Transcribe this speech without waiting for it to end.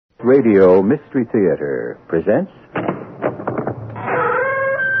Radio Mystery Theater presents...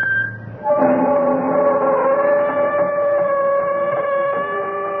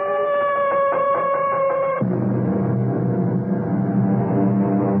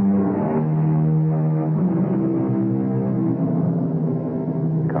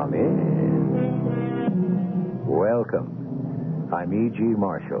 Come in. Welcome. I'm E.G.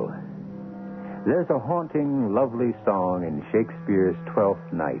 Marshall. There's a haunting, lovely song in Shakespeare's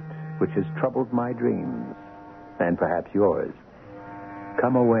Twelfth Night which has troubled my dreams, and perhaps yours.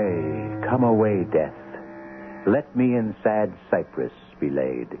 Come away, death. Let me in sad cypress be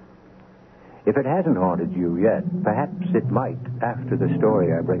laid. If it hasn't haunted you yet, perhaps it might after the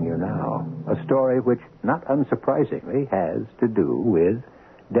story I bring you now. A story which, not unsurprisingly, has to do with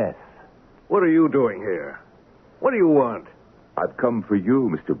death. What are you doing here? What do you want? I've come for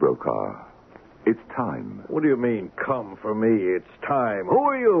you, Mr. Brokaw. It's time. What do you mean, come for me? It's time. Who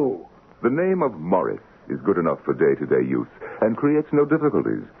are you? The name of Morris is good enough for day-to-day use and creates no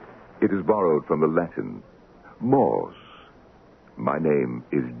difficulties. It is borrowed from the Latin, mors. My name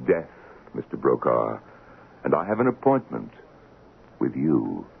is Death, Mr. Brokaw, and I have an appointment with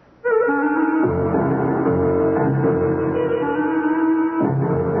you.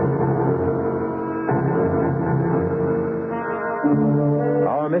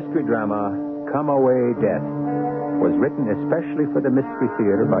 Our mystery drama, Come Away, Death, was written especially for the Mystery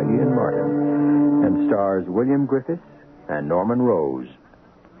Theater by Ian Martin and stars William Griffiths and Norman Rose.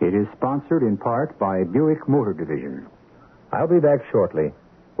 It is sponsored in part by Buick Motor Division. I'll be back shortly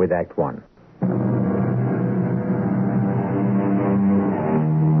with Act One.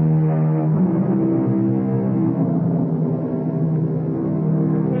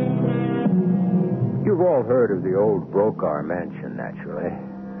 You've all heard of the old Brokaw mansion, naturally.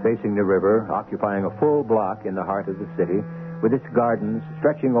 Facing the river, occupying a full block in the heart of the city, with its gardens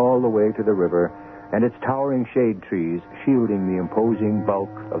stretching all the way to the river, and its towering shade trees shielding the imposing bulk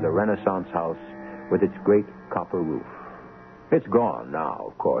of the Renaissance house with its great copper roof. It's gone now,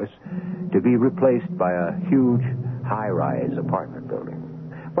 of course, to be replaced by a huge, high-rise apartment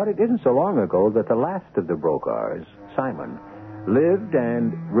building. But it isn't so long ago that the last of the Brokaws, Simon, lived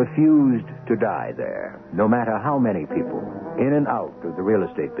and refused to die there, no matter how many people, in and out of the real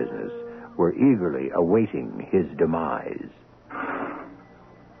estate business, were eagerly awaiting his demise.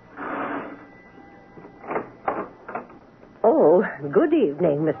 Oh, good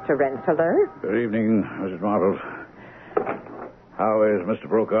evening, Mr. Rensselaer. Good evening, Mrs. Marbles. How is Mr.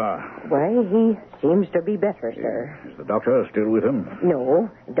 Brokaw? Why, he seems to be better, sir. Is the doctor still with him? No,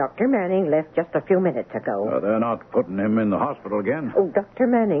 Dr. Manning left just a few minutes ago. They're not putting him in the hospital again? Oh, Dr.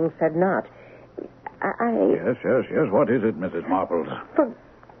 Manning said not. Yes. What is it, Mrs. Marbles?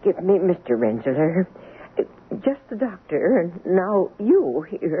 Forgive me, Mr. Rensselaer. Just the doctor, and now you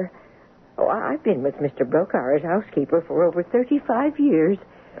here. Oh, I've been with Mr. Brokaw as housekeeper for over 35 years.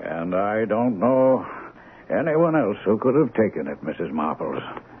 And I don't know anyone else who could have taken it, Mrs. Marbles.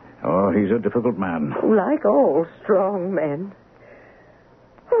 Oh, he's a difficult man. Like all strong men.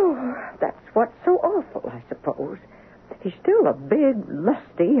 Oh, that's what's so awful, I suppose. He's still a big,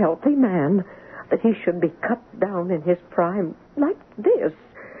 lusty, healthy man. That he should be cut down in his prime like this.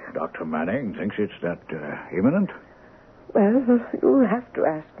 Dr. Manning thinks it's that imminent? Well, you'll have to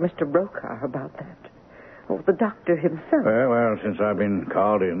ask Mr. Brokaw about that. Oh, the doctor himself. Well, since I've been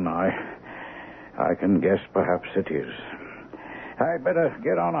called in, I can guess perhaps it is. I'd better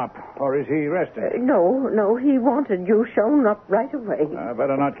get on up, or is he resting? No, he wanted you shown up right away. I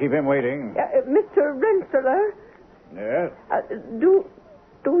better not keep him waiting. Mr. Rensselaer? Yes? Do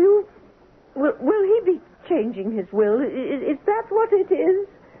you... Will he be changing his will? Is that what it is?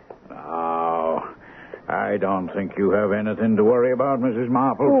 No, I don't think you have anything to worry about, Mrs.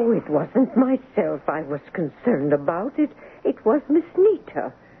 Marple. Oh, it wasn't myself I was concerned about. It was Miss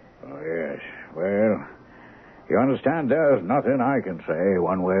Nita. Oh, yes. Well, you understand, there's nothing I can say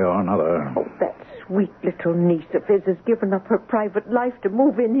one way or another. Oh, that sweet little niece of his has given up her private life to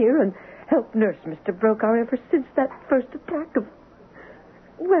move in here and help nurse Mr. Brokaw ever since that first attack of...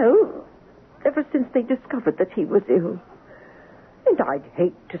 Well, ever since they discovered that he was ill. And I'd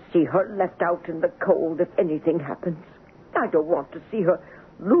hate to see her left out in the cold if anything happens. I don't want to see her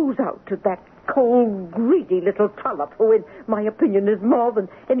lose out to that cold, greedy little trollop who, in my opinion, is more than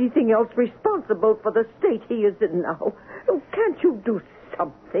anything else responsible for the state he is in now. Oh, can't you do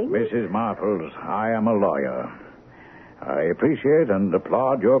something? Mrs. Marples, I am a lawyer. I appreciate and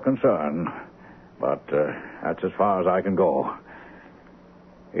applaud your concern, but that's as far as I can go.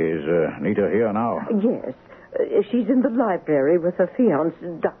 Is Nita here now? Yes. She's in the library with her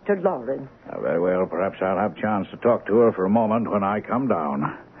fiancé, Dr. Lawrence. Very well. Perhaps I'll have a chance to talk to her for a moment when I come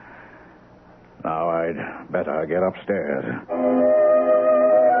down. Now I'd better get upstairs.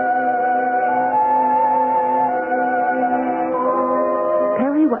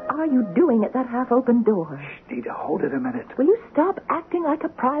 Perry, what are you doing at that half-open door? Shh, Nita, hold it a minute. Will you stop acting like a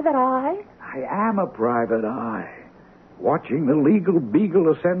private eye? I am a private eye. Watching the legal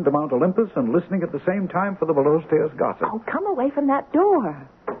beagle ascend to Mount Olympus and listening at the same time for the below-stairs gossip. Oh, come away from that door.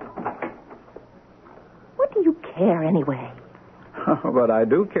 What do you care, anyway? But I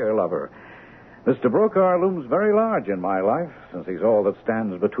do care, lover. Mr. Brokaw looms very large in my life, since he's all that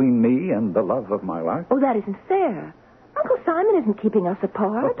stands between me and the love of my life. Oh, that isn't fair. Uncle Simon isn't keeping us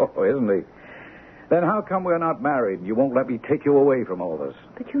apart. Oh, isn't he? Then how come we're not married and you won't let me take you away from all this?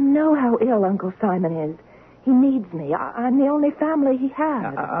 But you know how ill Uncle Simon is. He needs me. I'm the only family he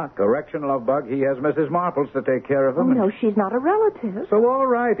has. Correction, love bug. He has Mrs. Marples to take care of him. Oh, no, she's not a relative. So, all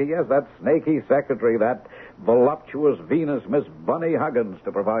right, he has that snaky secretary, that voluptuous Venus, Miss Bunny Huggins,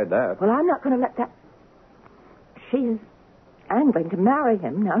 to provide that. Well, I'm not going to let that... She's angling to marry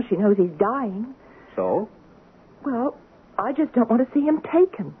him now she knows he's dying. So? Well, I just don't want to see him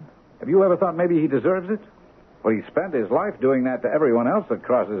taken. Have you ever thought maybe he deserves it? Well, he spent his life doing that to everyone else that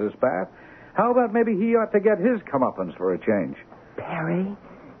crosses his path. How about maybe he ought to get his comeuppance for a change? Perry,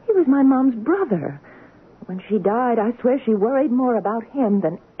 he was my mom's brother. When she died, I swear she worried more about him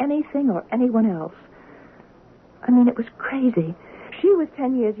than anything or anyone else. I mean, it was crazy. She was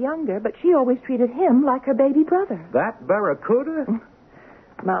 10 years younger, but she always treated him like her baby brother. That barracuda?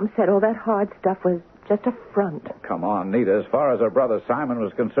 Mom said all that hard stuff was just a front. Come on, Nita. As far as her brother Simon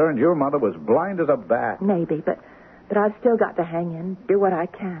was concerned, your mother was blind as a bat. Maybe, but I've still got to hang in, do what I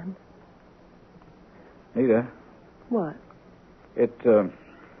can. Nita. What? It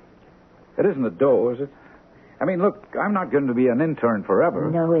isn't the dough, is it? I mean, look, I'm not going to be an intern forever.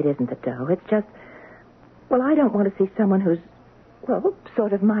 No, it isn't the dough. It's just, well, I don't want to see someone who's, well,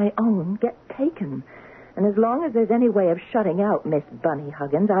 sort of my own get taken. And as long as there's any way of shutting out Miss Bunny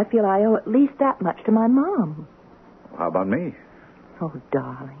Huggins, I feel I owe at least that much to my mom. How about me? Oh,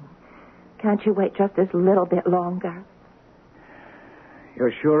 darling. Can't you wait just this little bit longer?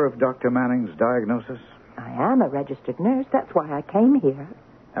 You're sure of Dr. Manning's diagnosis? I am a registered nurse. That's why I came here.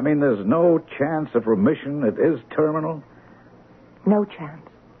 I mean, there's no chance of remission. It is terminal? No chance.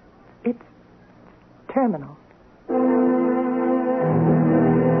 It's terminal.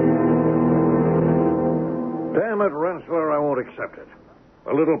 Damn it, Rensselaer, I won't accept it.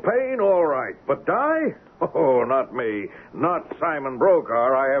 A little pain, all right. But die? Oh, not me. Not Simon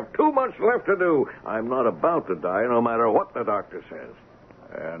Brokaw. I have too much left to do. I'm not about to die, no matter what the doctor says.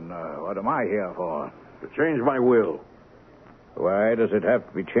 And what am I here for? To change my will. Why does it have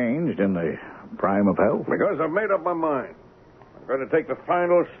to be changed in the prime of health? Because I've made up my mind. I'm going to take the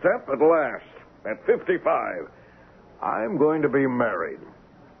final step at last. At 55. I'm going to be married.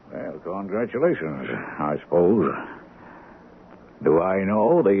 Well, congratulations, I suppose. Do I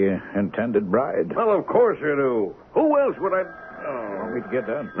know the intended bride? Well, of course you do. Who else would I... Oh. Want me to get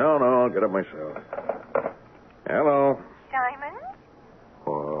done? No, I'll get up myself. Hello. Simon?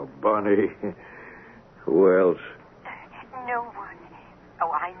 Oh, Bunny. Who else? No one. Oh,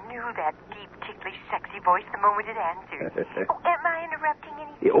 I knew that deep, ticklish, sexy voice the moment it answered. Oh, am I interrupting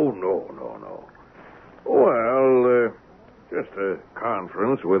anything? Oh, no. Well, just a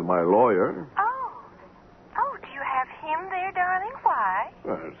conference with my lawyer. Oh, do you have him there, darling? Why?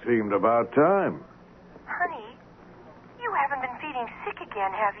 Well, it seemed about time. Honey, you haven't been feeling sick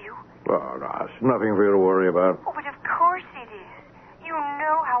again, have you? Oh, no, it's nothing for you to worry about. Oh, but of course it is. You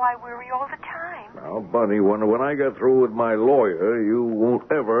know how I worry all the time. Now, Bunny, when I get through with my lawyer, you won't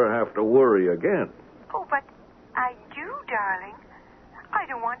ever have to worry again. Oh, but I do, darling. I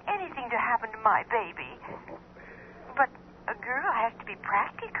don't want anything to happen to my baby. But a girl has to be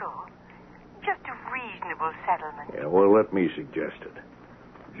practical. Just a reasonable settlement. Yeah, well, let me suggest it.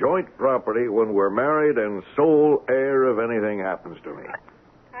 Joint property when we're married and sole heir if anything happens to me.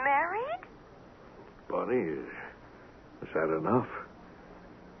 Married? Bunny, is that enough?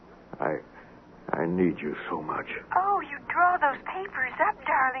 I need you so much. Oh, you draw those papers up,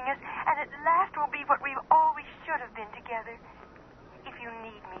 darling, and at last we'll be what we always should have been together. If you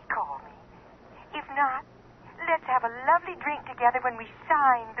need me, call me. If not, let's have a lovely drink together when we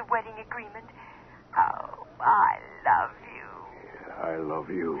sign the wedding agreement. Oh, I love you. Yeah, I love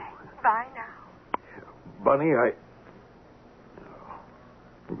you. Bye now. Bunny,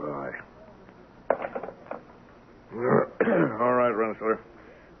 Bye. All right, Rensselaer.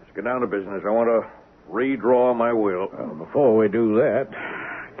 Let's get down to business. I want to redraw my will. Well, before we do that,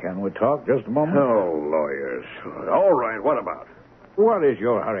 can we talk just a moment? Oh, lawyers. All right, what about? What is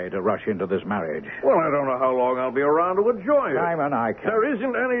your hurry to rush into this marriage? Well, I don't know how long I'll be around to enjoy it. Simon, I can't. There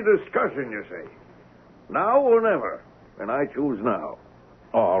isn't any discussion, you see. Now or never. And I choose now.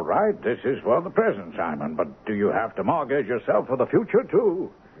 All right, this is for the present, Simon. But do you have to mortgage yourself for the future,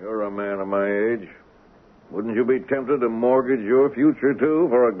 too? You're a man of my age. Wouldn't you be tempted to mortgage your future, too,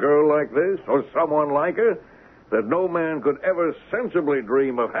 for a girl like this, or someone like her, that no man could ever sensibly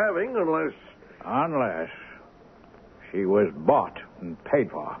dream of having unless... Unless she was bought and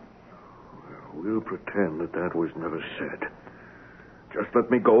paid for. We'll pretend that was never said. Just let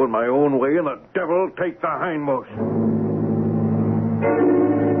me go in my own way, and the devil take the hindmost.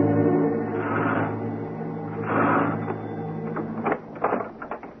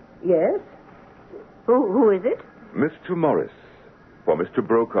 Yes? Who is it? Mr. Morris, for Mr.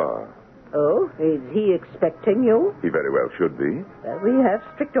 Brokaw. Oh, is he expecting you? He very well should be. We have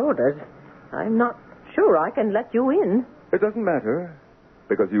strict orders. I'm not sure I can let you in. It doesn't matter,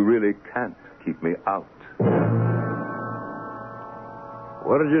 because you really can't keep me out.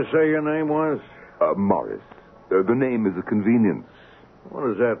 What did you say your name was? Morris. The name is a convenience. What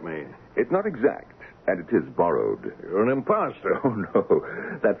does that mean? It's not exact, and it is borrowed. You're an imposter. Oh, no.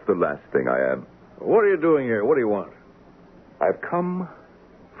 That's the last thing I am. What are you doing here? What do you want? I've come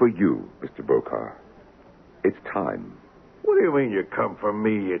for you, Mr. Brokaw. It's time. What do you mean you come for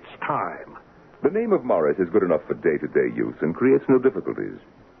me? It's time. The name of Morris is good enough for day-to-day use and creates no difficulties.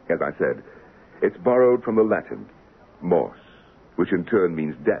 As I said, it's borrowed from the Latin, mors, which in turn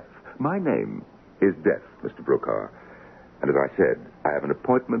means death. My name is Death, Mr. Brokaw. And as I said, I have an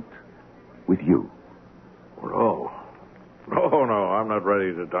appointment with you. No. No, I'm not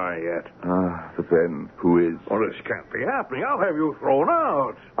ready to die yet. But then, who is? Well, this can't be happening. I'll have you thrown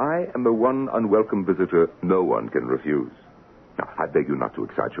out. I am the one unwelcome visitor no one can refuse. Now, I beg you not to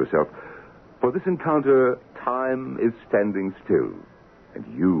excite yourself. For this encounter, time is standing still, and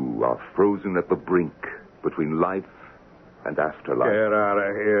you are frozen at the brink between life and afterlife. Get out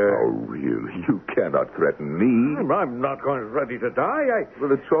of here. Oh, really? You cannot threaten me. I'm not going ready to die. Well,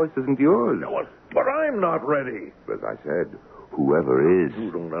 the choice isn't yours. No, but I'm not ready. As I said, whoever is.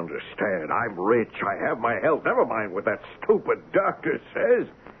 You don't understand. I'm rich. I have my health. Never mind what that stupid doctor says.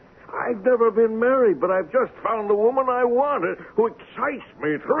 I've never been married, but I've just found the woman I wanted, who excites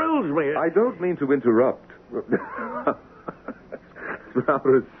me, thrills me. I don't mean to interrupt. It's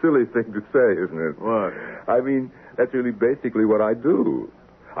rather a silly thing to say, isn't it? What? I mean, that's really basically what I do.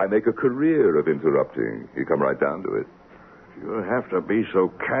 I make a career of interrupting. You come right down to it. You have to be so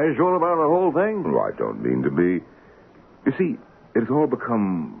casual about the whole thing? Oh, I don't mean to be. You see, it's all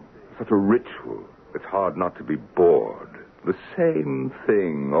become such a ritual. It's hard not to be bored. The same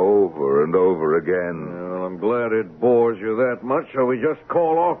thing over and over again. Well, I'm glad it bores you that much. Shall we just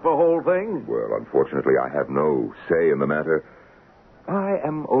call off the whole thing? Well, unfortunately, I have no say in the matter. I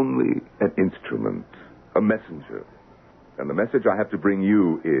am only an instrument, a messenger. And the message I have to bring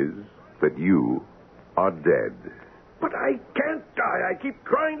you is that you are dead. But I can't die. I keep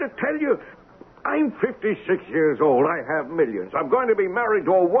trying to tell you. I'm 56 years old. I have millions. I'm going to be married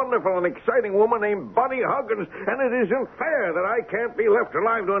to a wonderful and exciting woman named Bunny Huggins, and it isn't fair that I can't be left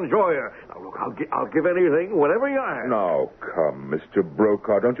alive to enjoy her. Now, look, I'll give anything, whatever you ask. Now, come, Mr.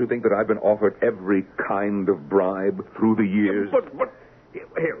 Brokaw. Don't you think that I've been offered every kind of bribe through the years? But,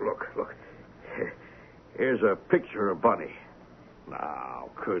 here, look. Here's a picture of Bunny.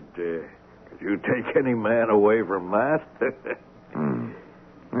 Now, could you take any man away from that?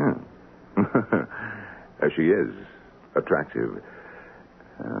 Yeah. She is attractive.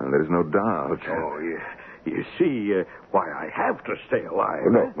 There's no doubt. Oh, you see why I have to stay alive.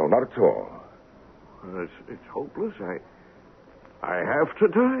 No, not at all. It's hopeless. I have to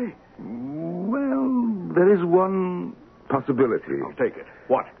die. Well, there is one possibility. I'll take it.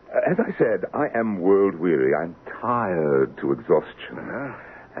 What? As I said, I am world-weary. I'm tired to exhaustion.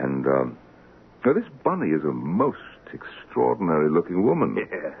 And, now, this Bunny is a most extraordinary-looking woman.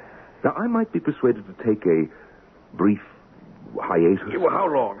 Yeah. Now, I might be persuaded to take a brief hiatus. Well, how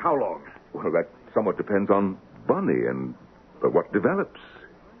long? Well, that somewhat depends on Bunny and what develops.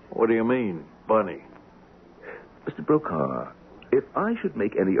 What do you mean, Bunny? Mr. Brokaw, if I should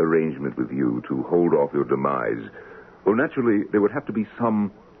make any arrangement with you to hold off your demise, well, naturally, there would have to be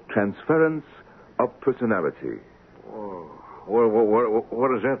some transference of personality. Oh,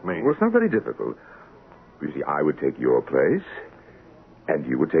 what does that mean? Well, it's not very difficult. You see, I would take your place, and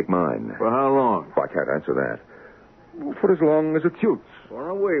you would take mine. For how long? Well, I can't answer that. For as long as it suits.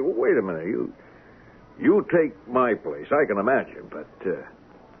 Well, wait a minute. You take my place, I can imagine, but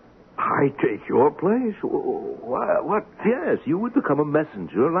I take your place? What? Yes, you would become a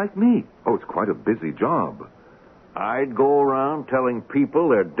messenger like me. Oh, it's quite a busy job. I'd go around telling people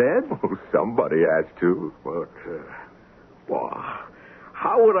they're dead? Oh, somebody has to. But, well,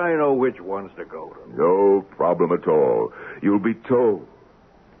 how would I know which ones to go to? No problem at all. You'll be told.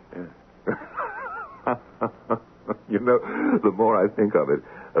 You know, the more I think of it,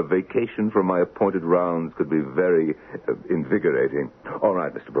 a vacation from my appointed rounds could be very invigorating. All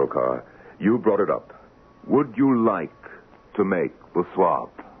right, Mr. Brokaw, you brought it up. Would you like to make the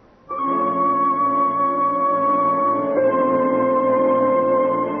swap?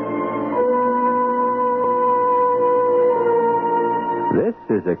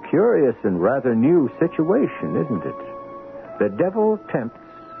 This is a curious and rather new situation, isn't it? The devil tempts.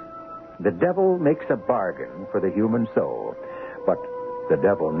 The devil makes a bargain for the human soul. But the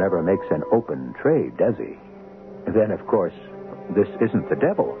devil never makes an open trade, does he? Then, of course, this isn't the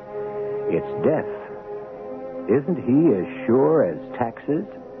devil. It's death. Isn't he as sure as taxes?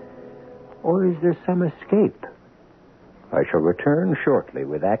 Or is there some escape? I shall return shortly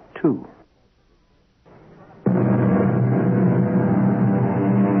with Act 2.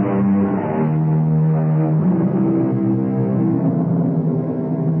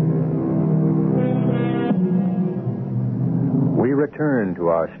 Return to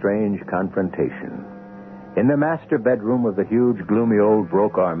our strange confrontation. In the master bedroom of the huge, gloomy old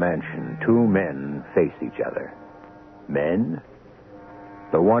Brokaw mansion, two men face each other. Men?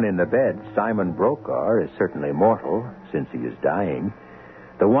 The one in the bed, Simon Brokaw, is certainly mortal, since he is dying.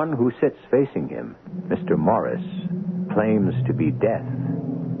 The one who sits facing him, Mr. Morris, claims to be death.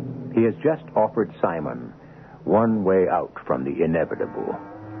 He has just offered Simon one way out from the inevitable.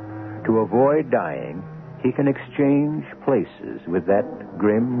 To avoid dying, he can exchange places with that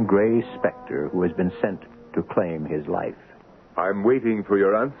grim, gray specter who has been sent to claim his life. I'm waiting for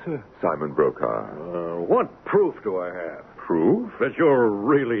your answer, Simon Brokaw. What proof do I have? Proof? That you're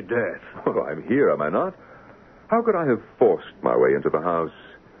really dead. Well, I'm here, am I not? How could I have forced my way into the house?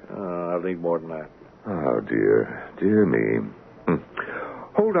 I'll need more than that. Oh, dear. Dear me.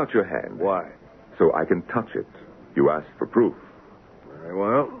 Hold out your hand. Why? So I can touch it. You asked for proof. Very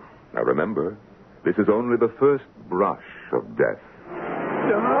well. Now remember, this is only the first brush of death.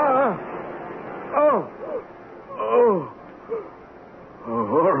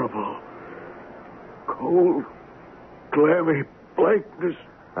 Horrible. Cold, clammy blankness.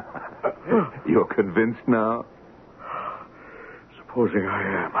 You're convinced now? Supposing I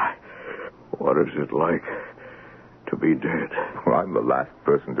am, what is it like to be dead? Well, I'm the last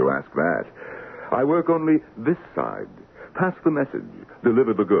person to ask that. I work only this side. Pass the message.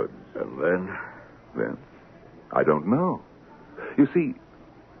 Deliver the goods. And then? Then? I don't know. You see,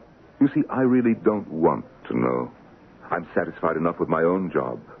 I really don't want to know. I'm satisfied enough with my own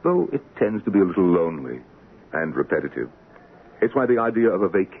job, though it tends to be a little lonely and repetitive. It's why the idea of a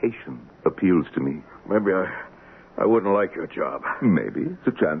vacation appeals to me. Maybe I wouldn't like your job. Maybe. It's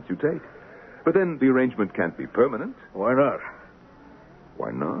a chance you take. But then the arrangement can't be permanent. Why not?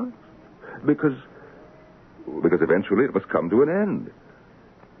 Why not? Because eventually it must come to an end.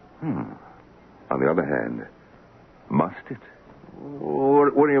 On the other hand, must it?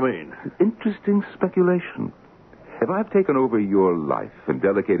 What do you mean? Interesting speculation. If I've taken over your life and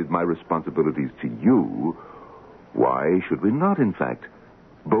delegated my responsibilities to you, why should we not, in fact,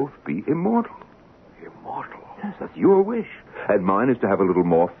 both be immortal? Immortal? Yes, that's your wish. And mine is to have a little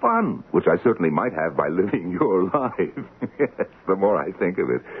more fun, which I certainly might have by living your life. Yes, the more I think of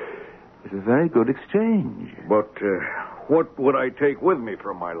it. It's a very good exchange. But what would I take with me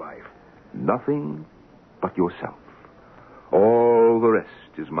from my life? Nothing but yourself. All the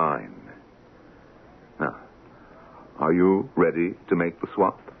rest is mine. Now, are you ready to make the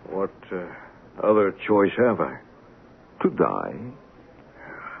swap? What other choice have I? To die.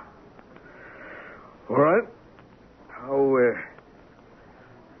 All right.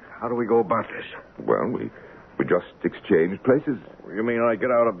 How do we go about this? Well, we just exchange places. You mean I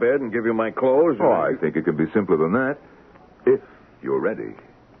get out of bed and give you my clothes? Oh, I think it can be simpler than that. If you're ready.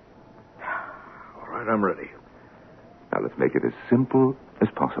 All right, I'm ready. Now, let's make it as simple as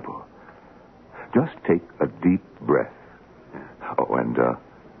possible. Just take a deep breath. Oh, and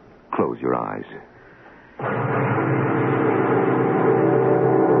close your eyes.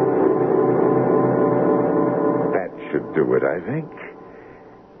 That should do it, I think.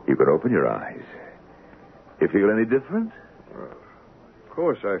 You can open your eyes. You feel any different? Of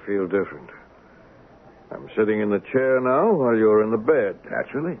course I feel different. I'm sitting in the chair now while you're in the bed.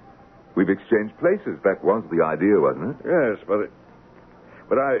 Naturally. We've exchanged places. That was the idea, wasn't it? Yes, but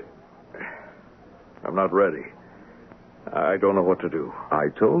I'm not ready. I don't know what to do. I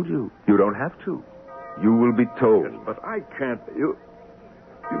told you. You don't have to. You will be told. Yes, but I can't. You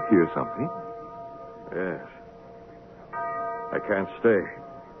hear something? Yes. I can't stay.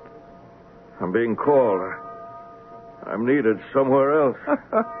 I'm being called. I'm needed somewhere else.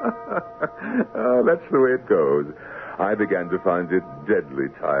 Oh, that's the way it goes. I began to find it deadly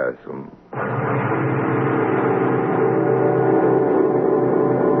tiresome.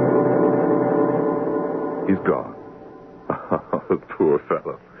 He's gone. Oh, poor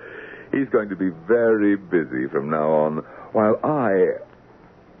fellow. He's going to be very busy from now on, while I...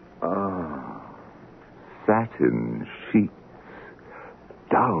 satin sheets.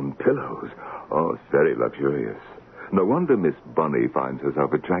 Down pillows. Oh, very luxurious. No wonder Miss Bunny finds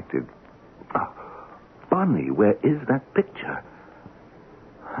herself attracted. Bunny, where is that picture?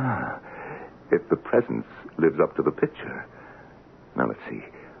 If the presence lives up to the picture. Now, let's see.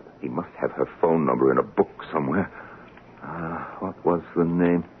 He must have her phone number in a book somewhere. What was the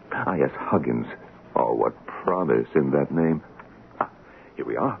name? Yes, Huggins. Oh, what promise in that name. Here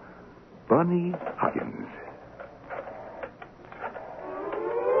we are. Bunny Huggins.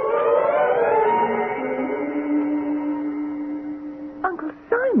 Uncle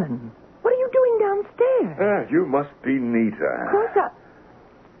Simon, what are you doing downstairs? You must be Nita. Of course,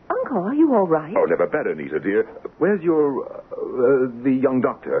 Uncle, are you all right? Oh, never better, Nita, dear. Where's your, the young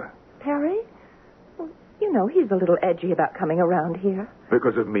doctor? Perry? Well, you know, he's a little edgy about coming around here.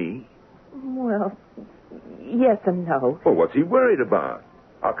 Because of me? Well, yes and no. Well, what's he worried about?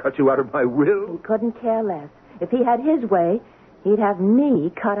 I'll cut you out of my will? He couldn't care less. If he had his way, he'd have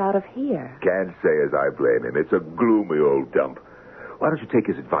me cut out of here. Can't say as I blame him. It's a gloomy old dump. Why don't you take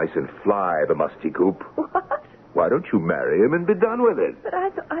his advice and fly the musty coop? What? Why don't you marry him and be done with it? But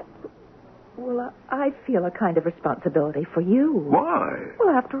I feel a kind of responsibility for you. Why? Well,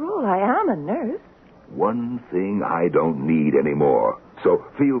 after all, I am a nurse. One thing I don't need anymore. So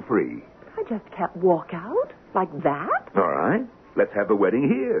feel free. I just can't walk out like that. All right. Let's have the wedding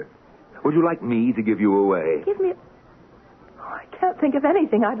here. Would you like me to give you away? Give me... Oh, I can't think of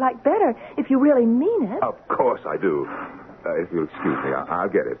anything I'd like better if you really mean it. Of course I do. If you'll excuse me, I'll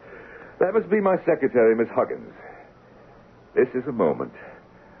get it. That must be my secretary, Miss Huggins. This is a moment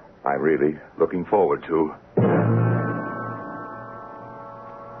I'm really looking forward to.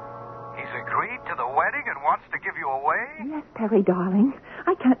 He's agreed to the wedding and wants to give you away? Yes, Perry, darling.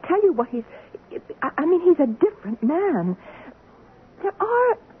 I can't tell you what he's... I mean, he's a different man. There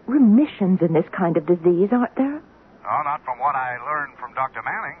are remissions in this kind of disease, aren't there? Oh, not from what I learned from Dr.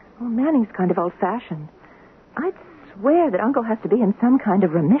 Manning. Well, Manning's kind of old-fashioned. I'd swear that Uncle has to be in some kind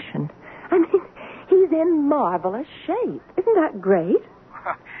of remission. I mean, he's in marvelous shape. Isn't that great?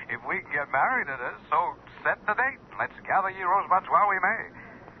 If we can get married, it is. So set the date. Let's gather ye rosebuds while we may.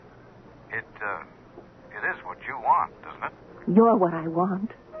 It is what you want, isn't it? You're what I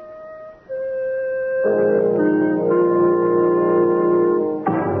want.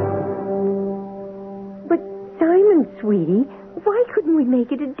 But, Simon, sweetie, why couldn't we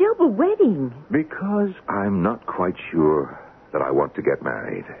make it a double wedding? Because I'm not quite sure that I want to get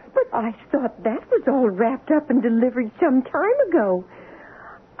married. But I thought that was all wrapped up and delivered some time ago.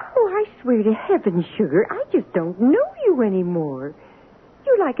 Oh, I swear to heaven, sugar, I just don't know you anymore.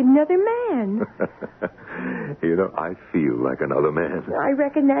 You're like another man. You know, I feel like another man. I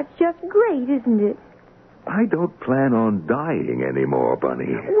reckon that's just great, isn't it? I don't plan on dying anymore,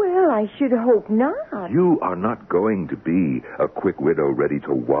 Bunny. Well, I should hope not. You are not going to be a quick widow ready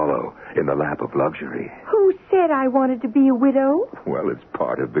to wallow in the lap of luxury. Who said I wanted to be a widow? Well, it's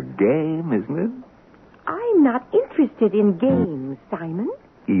part of the game, isn't it? I'm not interested in games, Simon.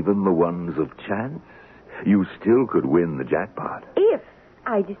 Even the ones of chance? You still could win the jackpot. If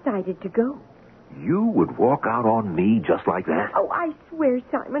I decided to go. You would walk out on me just like that? Oh, I swear,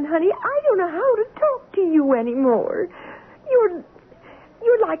 Simon, honey, I don't know how to talk to you anymore. You're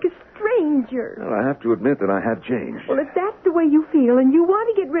like a stranger. Well, I have to admit that I have changed. Well, if that's the way you feel and you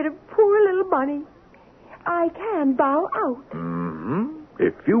want to get rid of poor little Bunny, I can bow out. Mm-hmm.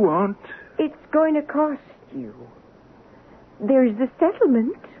 If you want. It's going to cost you. There's the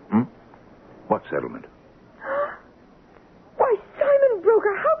settlement. What settlement? Why, Simon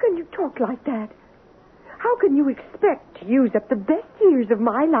Broker, how can you talk like that? How can you expect to use up the best years of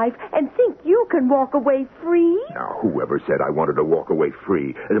my life and think you can walk away free? Now, whoever said I wanted to walk away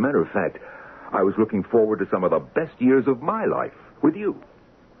free? As a matter of fact, I was looking forward to some of the best years of my life with you.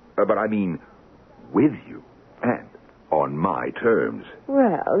 But I mean, with you. And on my terms.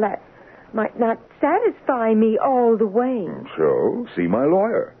 Well, that might not satisfy me all the way. So, see my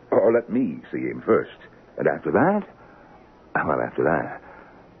lawyer. Or let me see him first. And after that,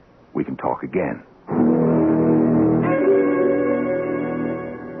 we can talk again.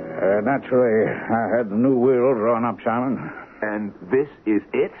 Naturally, I had the new will drawn up, Simon. And this is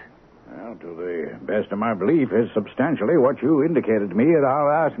it? Well, to the best of my belief, is substantially what you indicated to me at our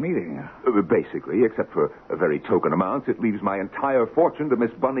last meeting. Basically, except for a very token amount, it leaves my entire fortune to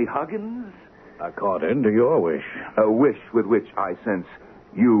Miss Bunny Huggins. According to your wish. A wish with which I sense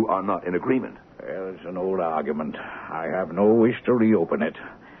you are not in agreement. Well, it's an old argument. I have no wish to reopen it.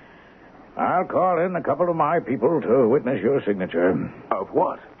 I'll call in a couple of my people to witness your signature. Of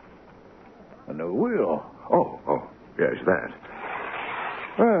what? A new will. Oh, yes, that.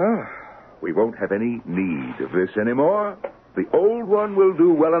 Well, we won't have any need of this anymore. The old one will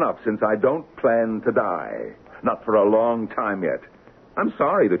do well enough since I don't plan to die. Not for a long time yet. I'm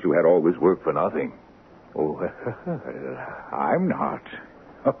sorry that you had all this work for nothing. Oh, I'm not.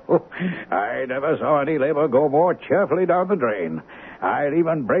 I never saw any labor go more cheerfully down the drain. I'd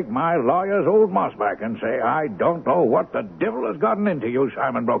even break my lawyer's old moss back and say, I don't know what the devil has gotten into you,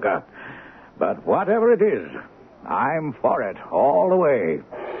 Simon Broker. But whatever it is, I'm for it all the way.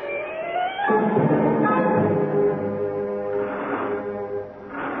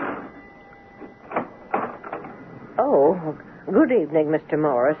 Oh, good evening, Mr.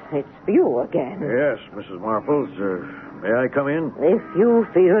 Morris. It's you again. Yes, Mrs. Marples. May I come in? If you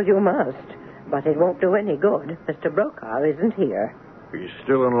feel you must. But it won't do any good. Mr. Brokaw isn't here. He's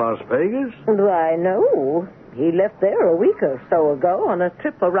still in Las Vegas? Why, no. He left there a week or so ago on a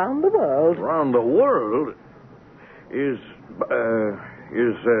trip around the world. Around the world? Is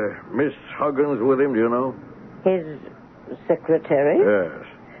Miss Huggins with him, do you know? His secretary? Yes.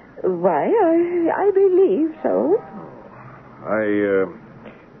 Why, I believe so. I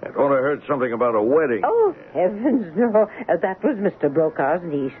thought I heard something about a wedding. Oh, heavens, no. That was Mr. Brokaw's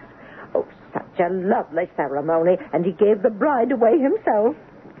niece. Oh, such a lovely ceremony, and he gave the bride away himself.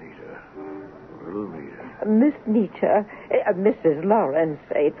 Little Nita. Miss Nita, Mrs. Lawrence,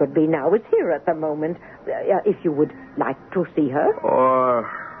 it would be now, is here at the moment. If you would like to see her. Oh,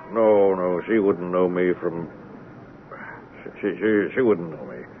 no, she wouldn't know me from... She wouldn't know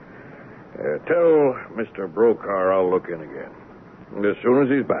me. Tell Mr. Brokaw I'll look in again. As soon as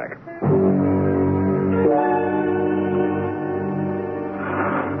he's back.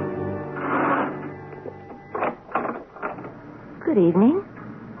 Good evening.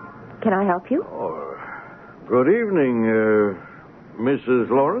 Can I help you? Oh, good evening, Mrs.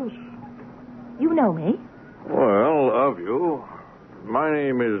 Lawrence. You know me. Well, of you. My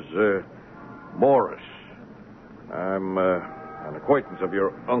name is Morris. I'm an acquaintance of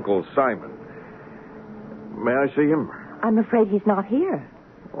your Uncle Simon. May I see him? I'm afraid he's not here.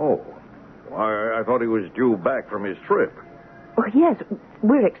 Oh. I thought he was due back from his trip. Oh, yes.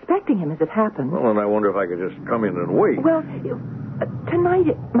 We're expecting him as it happens. Well, then I wonder if I could just come in and wait. Well, tonight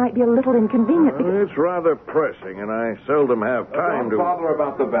it might be a little inconvenient. It's rather pressing, and I seldom have time Don't to... bother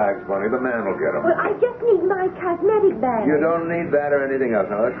about the bags, Bunny. The man will get them. Well, I just need my cosmetic bag. You don't need that or anything else.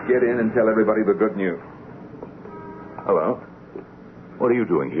 Now, let's get in and tell everybody the good news. Hello? What are you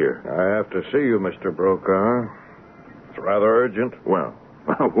doing here? I have to see you, Mr. Brokaw. It's rather urgent. Well,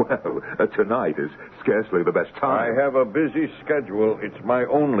 tonight is scarcely the best time. I have a busy schedule. It's my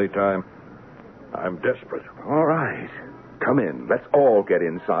only time. I'm desperate. All right. Come in. Let's all get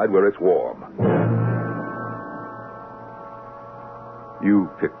inside where it's warm. You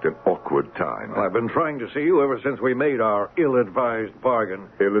picked an awkward time. I've been trying to see you ever since we made our ill-advised bargain.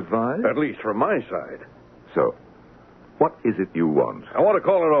 Ill-advised? At least from my side. So, what is it you want? I want to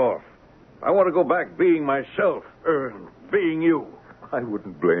call it off. I want to go back being myself, being you. I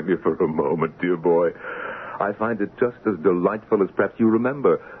wouldn't blame you for a moment, dear boy. I find it just as delightful as perhaps you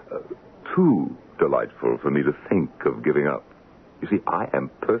remember. Too delightful for me to think of giving up. You see, I am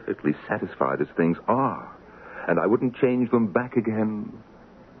perfectly satisfied as things are, and I wouldn't change them back again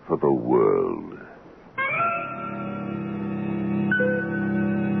for the world.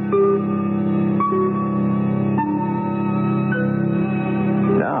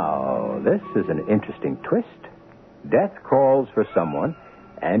 Now, this is an interesting twist. Death calls for someone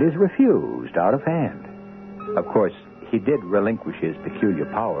and is refused out of hand. Of course, he did relinquish his peculiar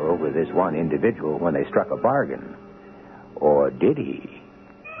power over this one individual when they struck a bargain. Or did he?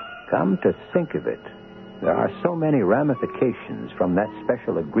 Come to think of it, there are so many ramifications from that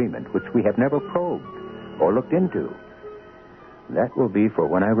special agreement which we have never probed or looked into. That will be for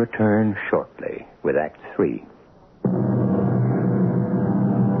when I return shortly with Act 3.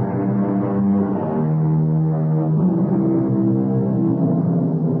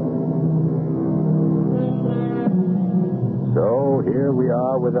 So here we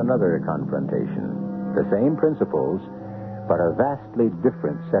are with another confrontation. The same principles, but a vastly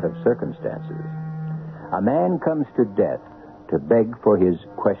different set of circumstances. A man comes to death to beg for his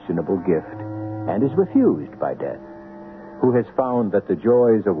questionable gift and is refused by death. who has found that the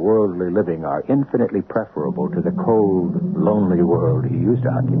joys of worldly living are infinitely preferable to the cold, lonely world he used to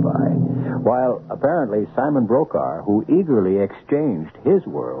occupy, while apparently Simon Brokaw, who eagerly exchanged his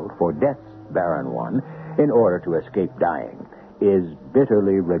world for death's barren one in order to escape dying, is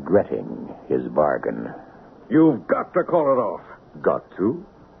bitterly regretting his bargain. You've got to call it off. Got to?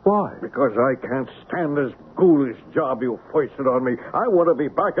 Why? Because I can't stand this ghoulish job you foisted on me. I want to be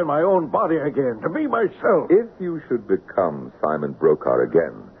back in my own body again, to be myself. If you should become Simon Brokaw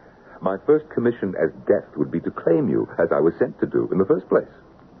again, my first commission as death would be to claim you, as I was sent to do in the first place.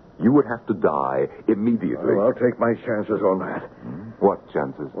 You would have to die immediately. Well, I'll take my chances on that. What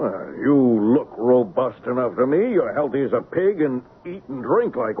chances? Well, you look robust enough to me. You're healthy as a pig and eat and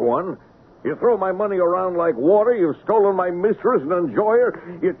drink like one. You throw my money around like water. You've stolen my mistress and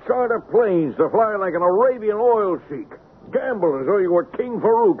enjoyer. You charter planes to fly like an Arabian oil sheik. Gamble as though you were King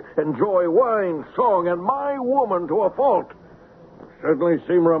Farouk. Enjoy wine, song, and my woman to a fault. You certainly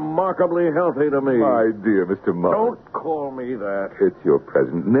seem remarkably healthy to me. My dear Mr. Morris. Don't call me that. It's your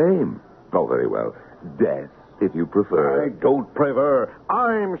present name. Oh, very well. Death, if you prefer. I don't prefer.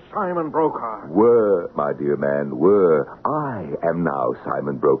 I'm Simon Brokaw. Were, my dear man, were. I am now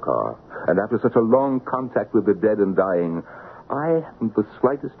Simon Brokaw. And after such a long contact with the dead and dying, I haven't the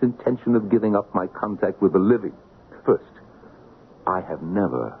slightest intention of giving up my contact with the living. First, I have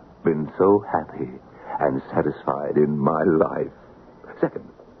never been so happy and satisfied in my life. Second,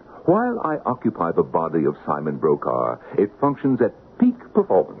 while I occupy the body of Simon Brokaw, it functions at peak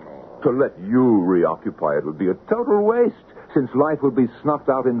performance. To let you reoccupy it would be a total waste, since life would be snuffed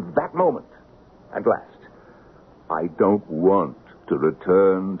out in that moment. And last, I don't want to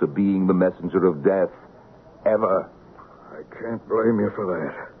return to being the messenger of death, ever. I can't blame you for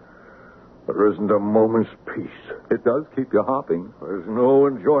that. There isn't a moment's peace. It does keep you hopping. There's no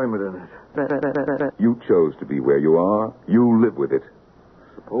enjoyment in it. You chose to be where you are. You live with it.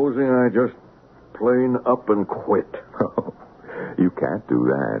 Supposing I just plain up and quit. Oh, you can't do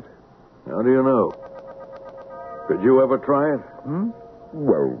that. How do you know? Did you ever try it?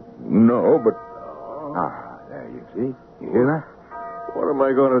 Well, no, but... There you see. You hear that? What am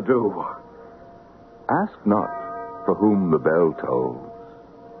I going to do? Ask not for whom the bell tolls.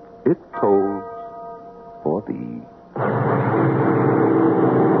 It tolls for thee.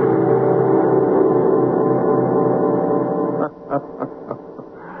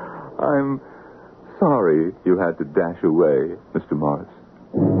 I'm sorry you had to dash away, Mr. Morris.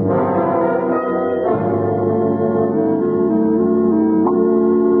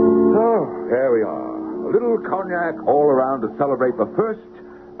 So, here we are. A little cognac all around to celebrate the first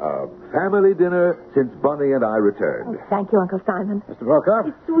family dinner since Bunny and I returned. Oh, thank you, Uncle Simon. Mr.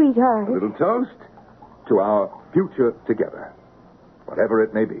 Brokaw, Sweetheart. a little toast to our future together, whatever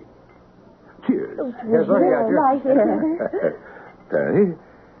it may be. Cheers. Here's what you got here. Right here.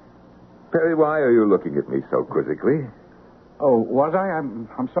 Perry, why are you looking at me so quizzically? Oh, was I? I'm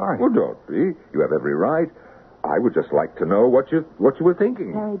sorry. Well, don't be. You have every right. I would just like to know what you were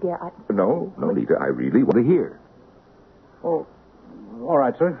thinking. Harry, dear, No, Nita, I really want to hear. Oh, all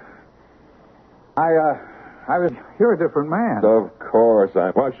right, sir. You're a different man. Of course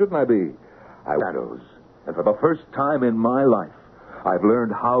why shouldn't I be? Shadows. And for the first time in my life, I've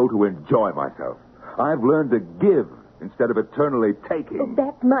learned how to enjoy myself. I've learned to give instead of eternally taking. Oh,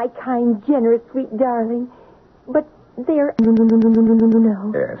 that's my kind, generous, sweet darling. But there...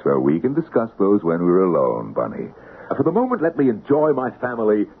 No. Yes, well, we can discuss those when we're alone, Bunny. For the moment, let me enjoy my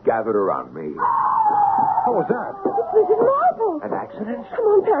family gathered around me. What was that? It's Mrs. Marple. An accident? Come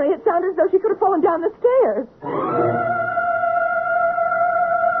on, Perry. It sounded as though she could have fallen down the stairs.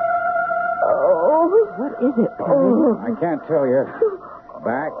 Oh. What is it, Perry? I can't tell you.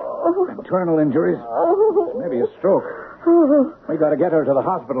 Back, internal injuries, maybe a stroke. We got to get her to the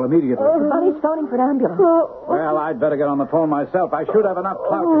hospital immediately. Bunny's phoning for an ambulance. Well, I'd better get on the phone myself. I should have enough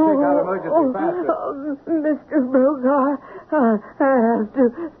clout to shake out emergency faster. Mr. Brokaw, I have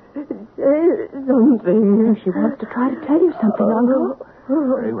to say something. She wants to try to tell you something, Uncle.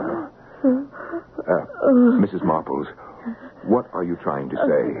 Very well. Mrs. Marples, what are you trying to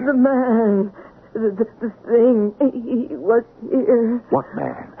say? The man, the thing, he was here. What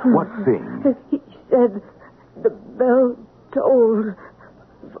man? What thing? He said the bell tolled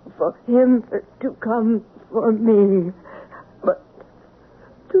for him to come for me. But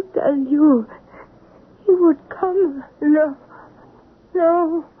to tell you, he would come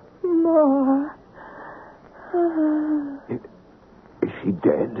no more. Is she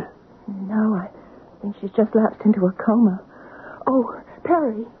dead? No, I think she's just lapsed into a coma. Oh,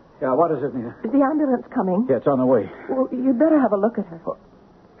 Perry. Yeah, what is it, Nina? Is the ambulance coming? Yeah, it's on the way. Well, you'd better have a look at her.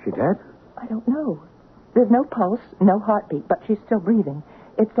 She dead? I don't know. There's no pulse, no heartbeat, but she's still breathing.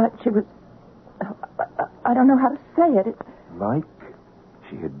 It's like she was... I don't know how to say it. Like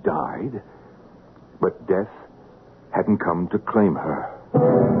she had died, but death hadn't come to claim her.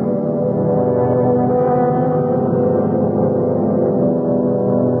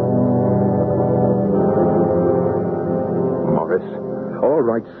 All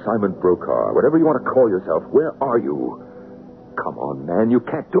right, Simon Brokaw, whatever you want to call yourself, where are you? Come on, man, you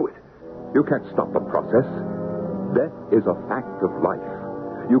can't do it. You can't stop the process. Death is a fact of life.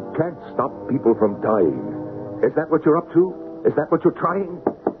 You can't stop people from dying. Is that what you're up to? Is that what you're trying?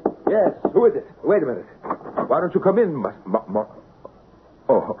 Yes, who is it? Wait a minute. Why don't you come in,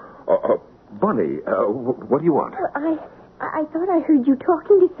 Bunny, what do you want? I thought I heard you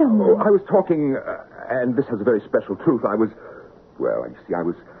talking to someone. I was talking, and this has a very special truth. Well, you see, I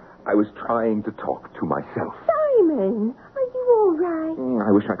was trying to talk to myself. Simon, are you all right?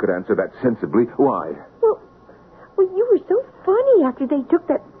 I wish I could answer that sensibly. Why? Well, you were so funny after they took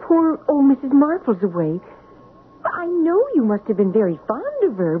that poor old Mrs. Marples away. I know you must have been very fond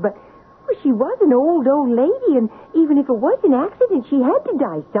of her, but she was an old lady, and even if it was an accident, she had to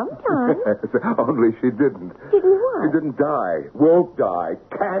die sometime. Yes, only she didn't. Didn't what? She didn't die. Won't die.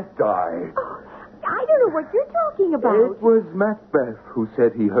 Can't die. Oh, I don't know what you're talking about. It was Macbeth who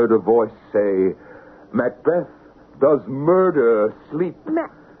said he heard a voice say, Macbeth, does murder sleep?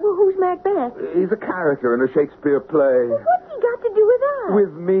 Who's Macbeth? He's a character in a Shakespeare play. Well, what's he got to do with us?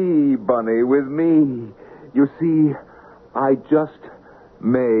 With me, Bunny, with me. You see, I just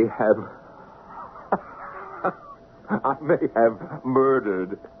may have... I may have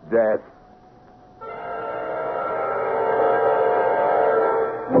murdered Death.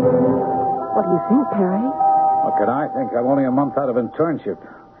 What do you think, Perry? What can I think? I'm only a month out of internship.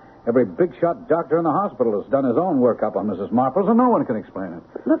 Every big-shot doctor in the hospital has done his own workup on Mrs. Marples, and no one can explain it.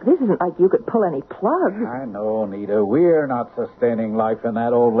 Look, this isn't like you could pull any plugs. I know, Nita. We're not sustaining life in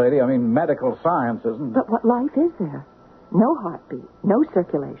that old lady. I mean, medical science isn't. But what life is there? No heartbeat, no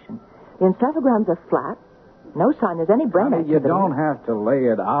circulation. The encephalograms are flat. No sign there's any brain Honey, activity. you don't have to lay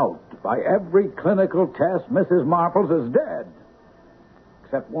it out. By every clinical test, Mrs. Marples is dead.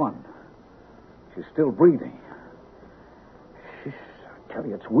 Except one. She's still breathing. I tell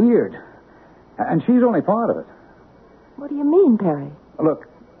you, it's weird. And she's only part of it. What do you mean, Perry? Look,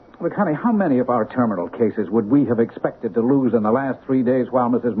 honey, how many of our terminal cases would we have expected to lose in the last 3 days while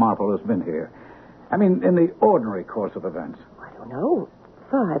Mrs. Marple has been here? I mean, in the ordinary course of events. I don't know.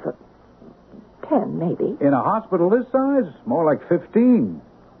 5 or 10, maybe. In a hospital this size, more like 15.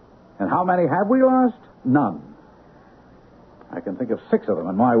 And how many have we lost? None. I can think of 6 of them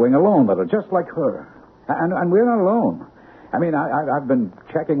in my wing alone that are just like her. And we're not alone. I mean, I've been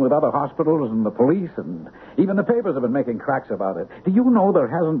checking with other hospitals and the police, and even the papers have been making cracks about it. Do you know there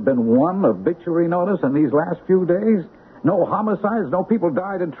hasn't been one obituary notice in these last few days? No homicides, no people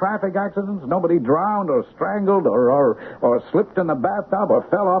died in traffic accidents, nobody drowned or strangled or slipped in the bathtub or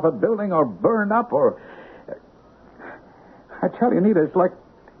fell off a building or burned up or... I tell you, Nita, it's like...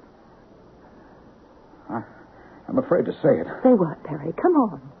 I'm afraid to say it. Say what, Perry? Come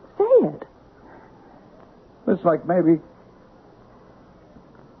on. Say it. It's like maybe...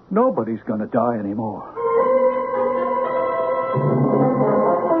 nobody's going to die anymore.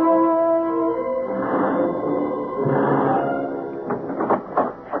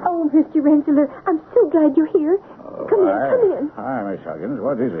 Oh, Mr. Rensselaer, I'm so glad you're here. Come in. Hi, Miss Huggins.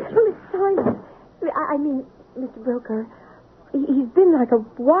 What is it? Well, it's Simon. I mean, Mr. Brokaw. He's been like a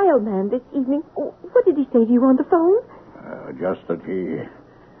wild man this evening. Oh, what did he say to you on the phone? Just that he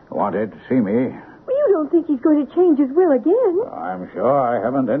wanted to see me. Well, you don't think he's going to change his will again? I'm sure I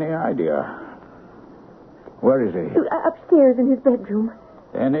haven't any idea. Where is he? Upstairs in his bedroom.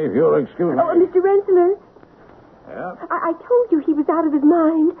 Then if you'll excuse me... Oh, Mr. Rensselaer. Yeah? I told you he was out of his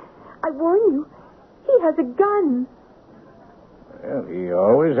mind. I warn you. He has a gun. Well, he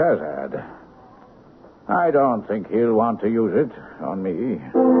always has had. I don't think he'll want to use it on me.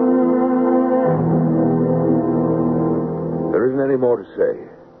 There isn't any more to say.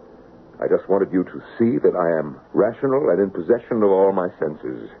 I just wanted you to see that I am rational and in possession of all my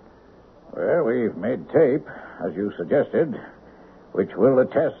senses. Well, we've made tape, as you suggested, which will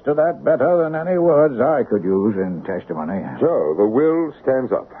attest to that better than any words I could use in testimony. So, the will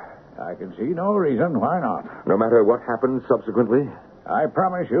stands up. I can see no reason why not. No matter what happens subsequently? I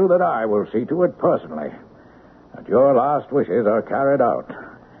promise you that I will see to it personally, that your last wishes are carried out.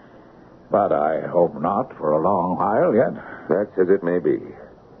 But I hope not for a long while yet. That's as it may be.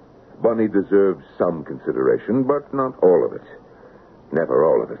 Bunny deserves some consideration, but not all of it. Never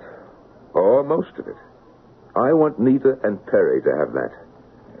all of it. Or most of it. I want Nita and Perry to have that.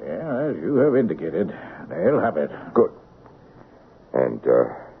 Yeah, as you have indicated. They'll have it. Good. And,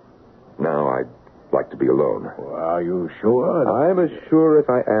 now I'd like to be alone. Well, are you sure? I'm as sure as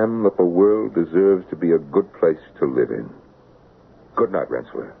I am that the world deserves to be a good place to live in. Good night,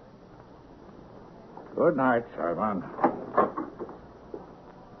 Rensselaer. Good night, Simon.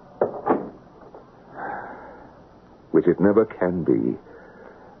 Which it never can be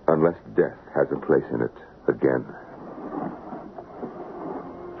unless death has a place in it again.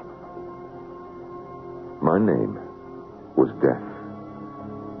 My name was Death.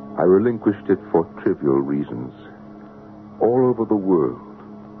 I relinquished it for trivial reasons. All over the world,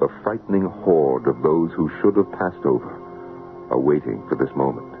 a frightening horde of those who should have passed over are waiting for this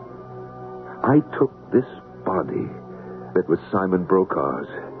moment. I took this body that was Simon Broka's,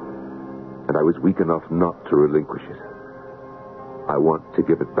 and I was weak enough not to relinquish it. I want to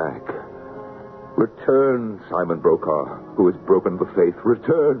give it back. Return, Simon Brokaw, who has broken the faith.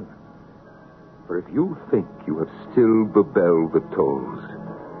 Return. For if you think you have stilled the bell that tolls,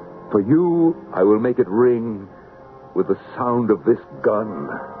 for you I will make it ring with the sound of this gun.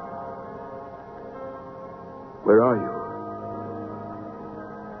 Where are you?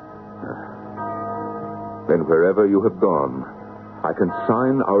 Then wherever you have gone, I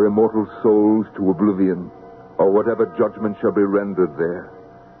consign our immortal souls to oblivion, or whatever judgment shall be rendered there,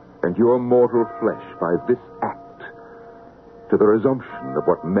 and your mortal flesh by this act to the resumption of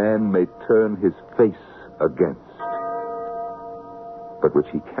what man may turn his face against, but which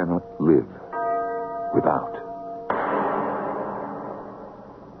he cannot live without.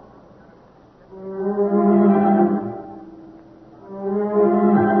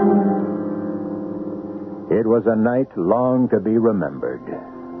 It was a night long to be remembered.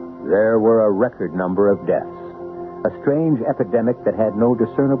 There were a record number of deaths. A strange epidemic that had no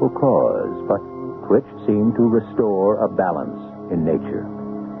discernible cause, but which seemed to restore a balance in nature.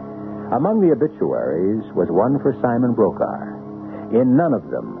 Among the obituaries was one for Simon Brokaw. In none of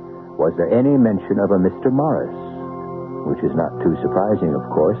them was there any mention of a Mr. Morris, which is not too surprising, of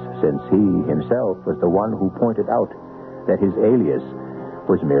course, since he himself was the one who pointed out that his alias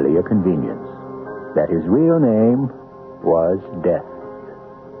was merely a convenience, that his real name was Death.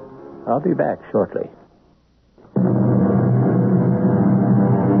 I'll be back shortly.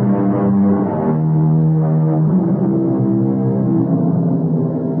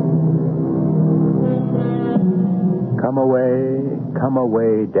 Come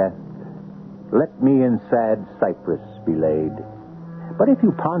away, Death. Let me in sad Cyprus be laid. But if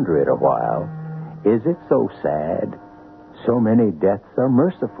you ponder it a while, is it so sad? So many deaths are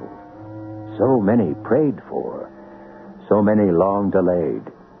merciful. So many prayed for. So many long delayed.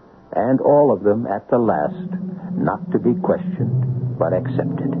 And all of them at the last, not to be questioned, but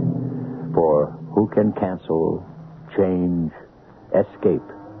accepted. For who can cancel, change, escape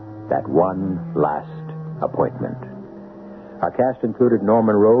that one last appointment? Our cast included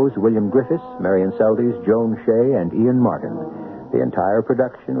Norman Rose, William Griffiths, Marion Seldes, Joan Shea, and Ian Martin. The entire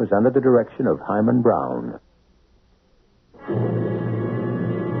production was under the direction of Himan Brown.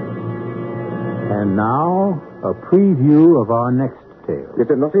 And now, a preview of our next tale. Is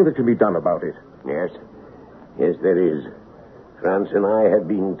there nothing that can be done about it? Yes. Yes, there is. France and I have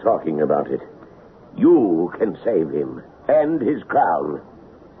been talking about it. You can save him and his crown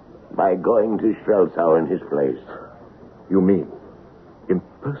by going to Strelsau in his place. You mean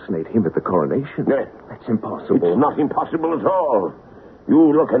impersonate him at the coronation? That's impossible. It's not impossible at all.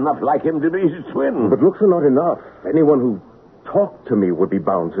 You look enough like him to be his twin. But looks are not enough. Anyone who talked to me would be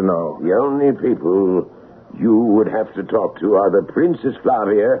bound to know. The only people you would have to talk to are the Princess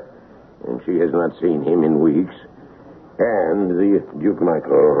Flavia, and she has not seen him in weeks, and the Duke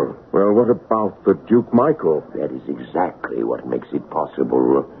Michael. Well, what about the Duke Michael? That is exactly what makes it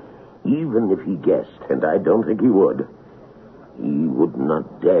possible. Even if he guessed, and I don't think he would, he would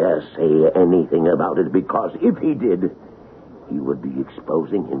not dare say anything about it, because if he did, he would be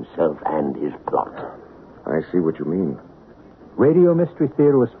exposing himself and his plot. I see what you mean. Radio Mystery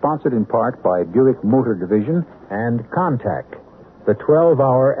Theater was sponsored in part by Buick Motor Division and Contact, the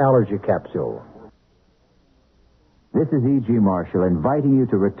 12-hour allergy capsule. This is E.G. Marshall inviting you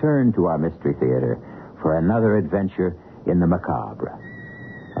to return to our Mystery Theater for another adventure in the macabre.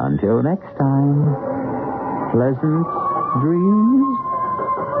 Until next time, pleasant dreams.